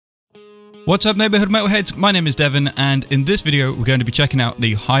What's up neighborhood metalheads, my name is Devon, and in this video we're going to be checking out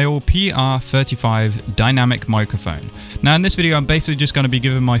the Heil PR35 dynamic microphone. Now in this video I'm basically just going to be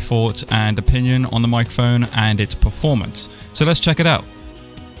giving my thoughts and opinion on the microphone and its performance. So let's check it out.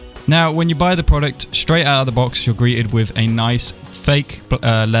 Now when you buy the product, straight out of the box you're greeted with a nice fake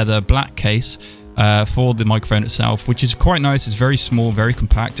leather black case for the microphone itself, which is quite nice. It's very small, very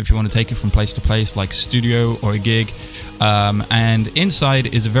compact if you want to take it from place to place like a studio or a gig. And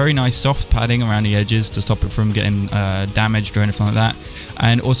inside is a very nice soft padding around the edges to stop it from getting damaged or anything like that.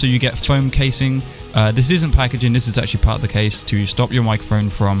 And also you get foam casing. This isn't packaging, this is actually part of the case to stop your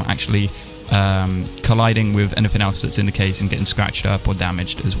microphone from actually colliding with anything else that's in the case and getting scratched up or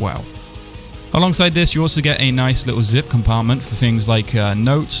damaged as well. Alongside this, you also get a nice little zip compartment for things like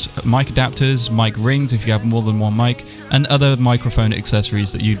notes, mic adapters, mic rings if you have more than one mic, and other microphone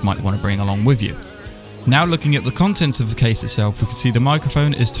accessories that you might want to bring along with you. Now looking at the contents of the case itself, we can see the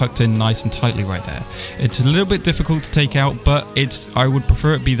microphone is tucked in nice and tightly right there. It's a little bit difficult to take out, but I would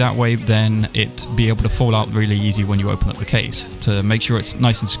prefer it be that way than it be able to fall out really easy when you open up the case, to make sure it's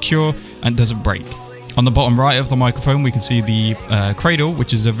nice and secure and doesn't break. On the bottom right of the microphone we can see the cradle,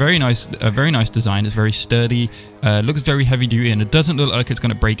 which is a very nice design. It's very sturdy, looks very heavy duty, and it doesn't look like it's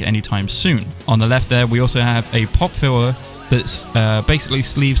going to break anytime soon. On the left there we also have a pop filler that's basically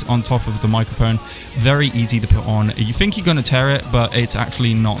sleeves on top of the microphone. Very easy to put on. You think you're going to tear it, but it's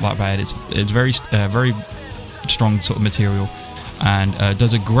actually not that bad. It's very strong sort of material, and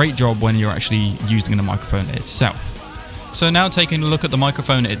does a great job when you're actually using the microphone itself. So now taking a look at the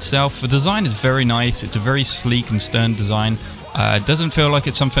microphone itself, the design is very nice. It's a very sleek and stern design. It doesn't feel like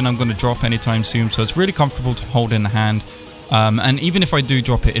it's something I'm going to drop anytime soon, so it's really comfortable to hold in the hand. And even if I do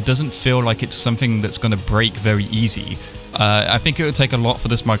drop it, it doesn't feel like it's something that's going to break very easy. I think it would take a lot for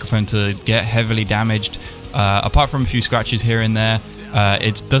this microphone to get heavily damaged. Apart from a few scratches here and there,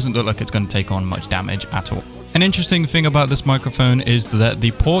 it doesn't look like it's going to take on much damage at all. An interesting thing about this microphone is that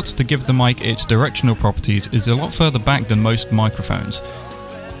the port to give the mic its directional properties is a lot further back than most microphones.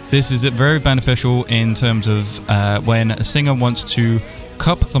 This is very beneficial in terms of when a singer wants to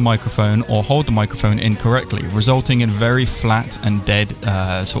cup the microphone or hold the microphone incorrectly, resulting in very flat and dead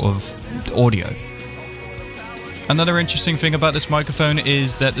sort of audio. Another interesting thing about this microphone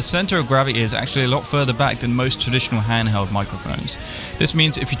is that the center of gravity is actually a lot further back than most traditional handheld microphones. This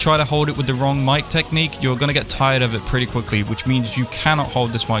means if you try to hold it with the wrong mic technique, you're going to get tired of it pretty quickly, which means you cannot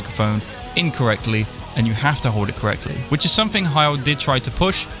hold this microphone incorrectly and you have to hold it correctly, which is something Heil did try to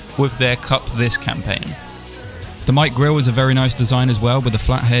push with their Cup This campaign. The mic grill is a very nice design as well, with a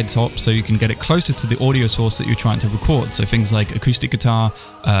flat head top so you can get it closer to the audio source that you're trying to record, so things like acoustic guitar,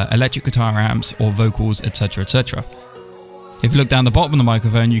 electric guitar amps or vocals, etc, etc. If you look down the bottom of the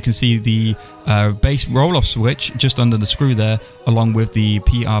microphone you can see the bass roll-off switch just under the screw there, along with the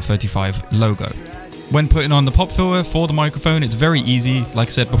PR35 logo. When putting on the pop filler for the microphone, it's very easy. Like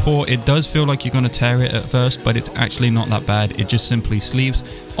I said before, it does feel like you're going to tear it at first, but it's actually not that bad. It just simply sleeves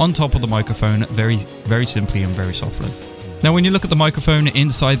on top of the microphone very simply and very softly. Now when you look at the microphone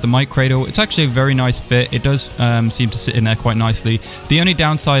inside the mic cradle, it's actually a very nice fit. It does seem to sit in there quite nicely. The only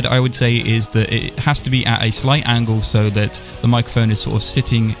downside I would say is that it has to be at a slight angle so that the microphone is sort of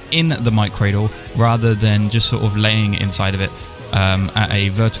sitting in the mic cradle rather than just sort of laying inside of it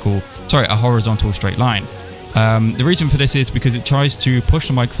at a horizontal straight line. The reason for this is because it tries to push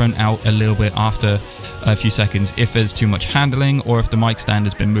the microphone out a little bit after a few seconds if there's too much handling or if the mic stand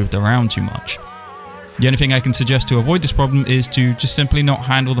has been moved around too much. The only thing I can suggest to avoid this problem is to just simply not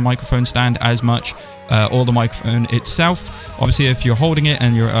handle the microphone stand as much or the microphone itself. Obviously if you're holding it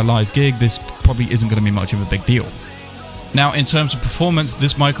and you're at a live gig, this probably isn't going to be much of a big deal. Now in terms of performance,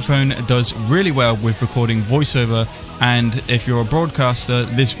 this microphone does really well with recording voiceover, and if you're a broadcaster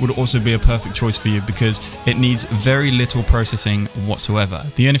this would also be a perfect choice for you because it needs very little processing whatsoever.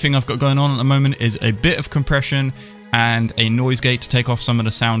 The only thing I've got going on at the moment is a bit of compression and a noise gate to take off some of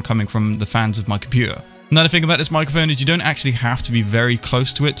the sound coming from the fans of my computer. Another thing about this microphone is you don't actually have to be very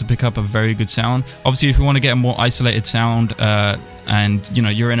close to it to pick up a very good sound. Obviously if you want to get a more isolated sound and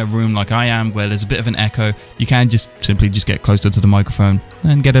you're in a room like I am where there's a bit of an echo, you can simply get closer to the microphone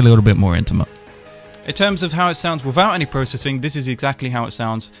and get a little bit more intimate. In terms of how it sounds without any processing, this is exactly how it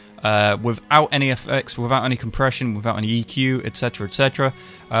sounds without any effects, without any compression, without any EQ, etc, etc.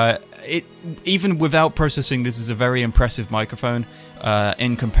 Even without processing, this is a very impressive microphone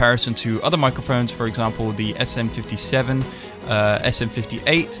in comparison to other microphones, for example the SM57,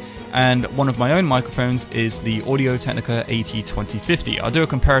 SM58, and one of my own microphones is the Audio-Technica AT2050. I'll do a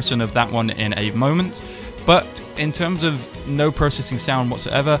comparison of that one in a moment. But in terms of no processing sound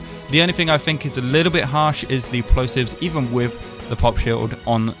whatsoever, the only thing I think is a little bit harsh is the plosives, even with the pop shield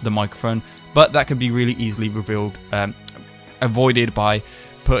on the microphone, but that can be really easily avoided by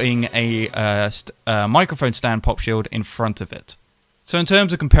putting a microphone stand pop shield in front of it. So in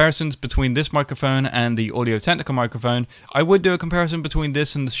terms of comparisons between this microphone and the Audio-Technica microphone, I would do a comparison between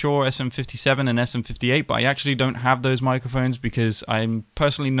this and the Shure SM57 and SM58, but I actually don't have those microphones because I'm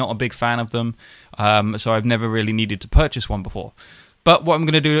personally not a big fan of them, so I've never really needed to purchase one before. But what I'm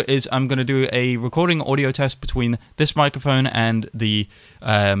going to do is I'm going to do a recording audio test between this microphone and the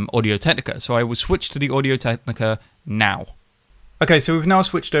Audio-Technica. So I will switch to the Audio-Technica now. Okay, so we've now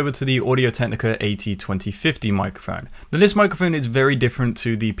switched over to the Audio-Technica AT2050 microphone. Now this microphone is very different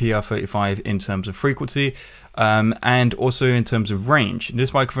to the PR35 in terms of frequency and also in terms of range.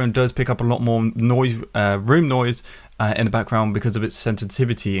 This microphone does pick up a lot more noise, room noise in the background because of its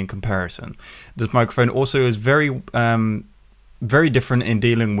sensitivity in comparison. This microphone also is very different in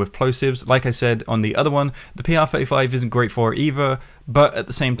dealing with plosives. Like I said on the other one, the PR35 isn't great for it either, but at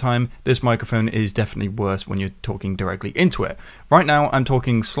the same time, this microphone is definitely worse when you're talking directly into it. Right now, I'm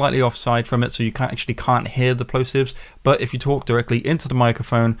talking slightly offside from it, so you actually can't hear the plosives, but if you talk directly into the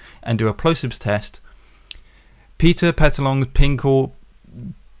microphone and do a plosives test, Peter, Petalong, Pinkle,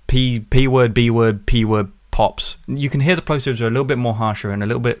 P-word, B-word, P-word, pops. You can hear the plosives are a little bit more harsher and a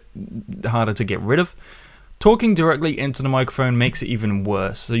little bit harder to get rid of. Talking directly into the microphone makes it even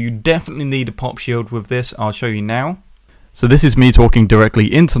worse, so you definitely need a pop shield with this. I'll show you now. So this is me talking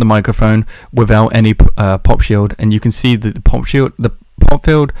directly into the microphone without any pop shield, and you can see that the pop shield, the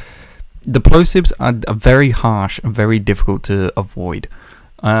plosives are very harsh and very difficult to avoid.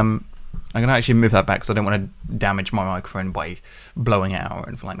 I'm going to actually move that back because I don't want to damage my microphone by blowing it out or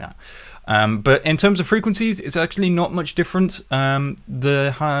anything like that. But in terms of frequencies, it's actually not much different.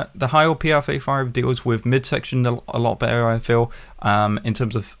 The Heil PR35 deals with midsection a lot better, I feel. In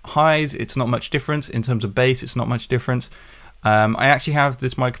terms of highs, it's not much difference. In terms of bass, it's not much difference. I actually have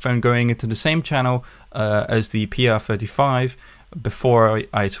this microphone going into the same channel as the PR35 before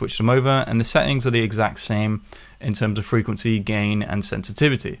I switched them over, and the settings are the exact same in terms of frequency, gain, and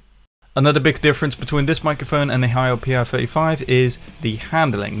sensitivity. Another big difference between this microphone and the Heil PR35 is the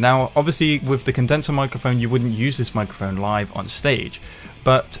handling. Now, obviously, with the condenser microphone, you wouldn't use this microphone live on stage.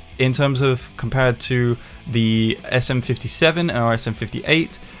 But in terms of compared to the SM57 or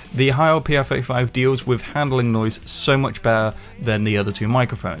SM58, the Heil PR35 deals with handling noise so much better than the other two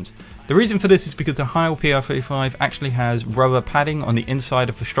microphones. The reason for this is because the Heil PR35 actually has rubber padding on the inside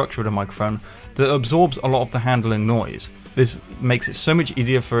of the structure of the microphone that absorbs a lot of the handling noise. This makes it so much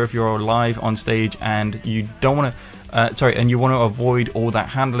easier for if you're live on stage and you don't want to, and you want to avoid all that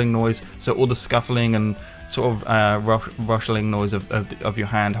handling noise, so all the scuffling and sort of rustling noise of your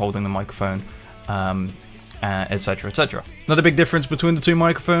hand holding the microphone, etc., etc. Another big difference between the two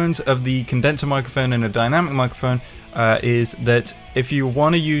microphones of the condenser microphone and a dynamic microphone is that if you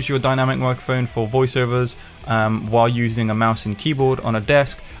want to use your dynamic microphone for voiceovers while using a mouse and keyboard on a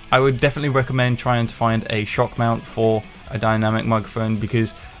desk, I would definitely recommend trying to find a shock mount for a dynamic microphone,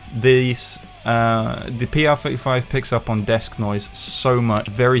 because the PR35 picks up on desk noise so much,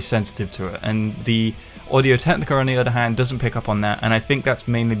 very sensitive to it, and the Audio-Technica on the other hand doesn't pick up on that, and I think that's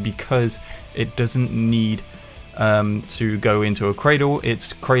mainly because it doesn't need to go into a cradle.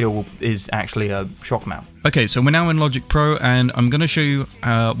 Its cradle is actually a shock mount. Okay, so we're now in Logic Pro, and I'm going to show you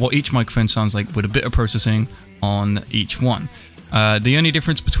what each microphone sounds like with a bit of processing on each one. The only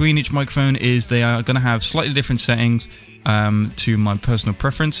difference between each microphone is they are going to have slightly different settings to my personal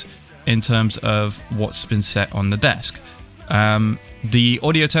preference in terms of what's been set on the desk. The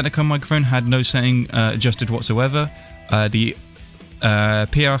Audio-Technica microphone had no setting adjusted whatsoever. The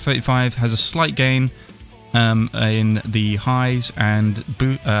PR35 has a slight gain in the highs and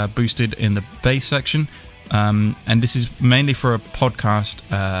boosted in the bass section, and this is mainly for a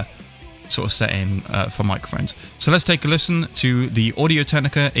podcast sort of setting for microphones. So let's take a listen to the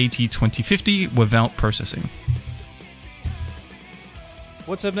Audio-Technica AT2050 without processing.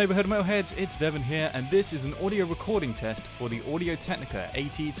 What's up, neighborhood metalheads? It's Devon here, and this is an audio recording test for the Audio-Technica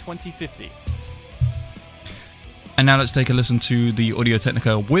AT2050. And now let's take a listen to the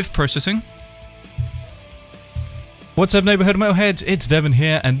Audio-Technica with processing. What's up, neighborhood metalheads? It's Devon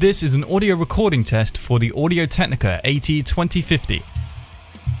here, and this is an audio recording test for the Audio-Technica AT2050.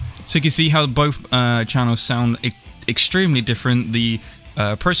 So you can see how both channels sound extremely different. The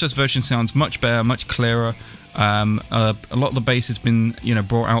processed version sounds much better, much clearer. A lot of the bass has been,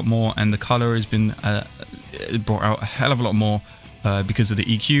 brought out more, and the color has been brought out a hell of a lot more because of the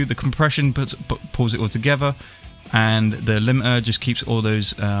EQ. The compression pulls it all together, and the limiter just keeps all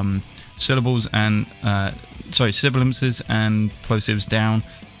those syllables and sibilances and plosives down,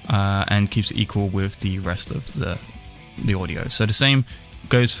 and keeps it equal with the rest of the the audio. So the same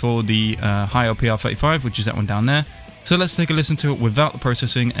goes for the Heil PR35, which is that one down there. So let's take a listen to it without the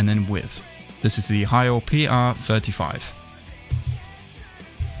processing and then with. This is the Heil PR35.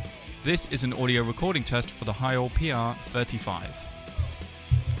 This is an audio recording test for the Heil PR35.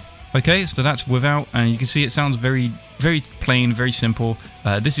 Okay, so that's without, and you can see it sounds very plain, very simple.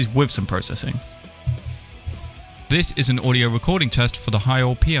 This is with some processing. This is an audio recording test for the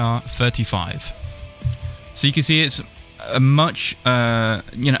Heil PR35. So you can see it's a much,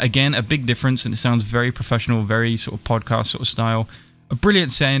 again, a big difference, and it sounds very professional, very sort of podcast sort of style. A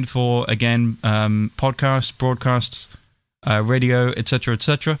brilliant sound for, again, podcasts, broadcasts, radio, etc.,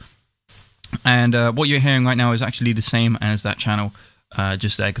 etc. And what you're hearing right now is actually the same as that channel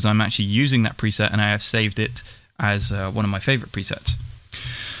just there, because I'm actually using that preset and I have saved it as one of my favorite presets.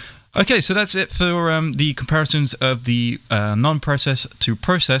 Okay, so that's it for the comparisons of the non-processed to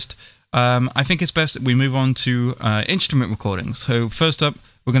processed. I think it's best that we move on to instrument recordings. So first up,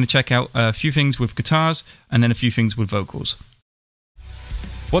 we're going to check out a few things with guitars and then a few things with vocals.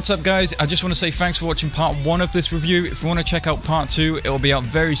 What's up, guys? I just want to say thanks for watching part 1 of this review. If you want to check out part 2, it will be out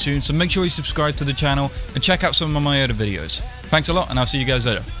very soon, so make sure you subscribe to the channel and check out some of my other videos. Thanks a lot, and I'll see you guys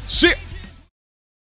later. See ya!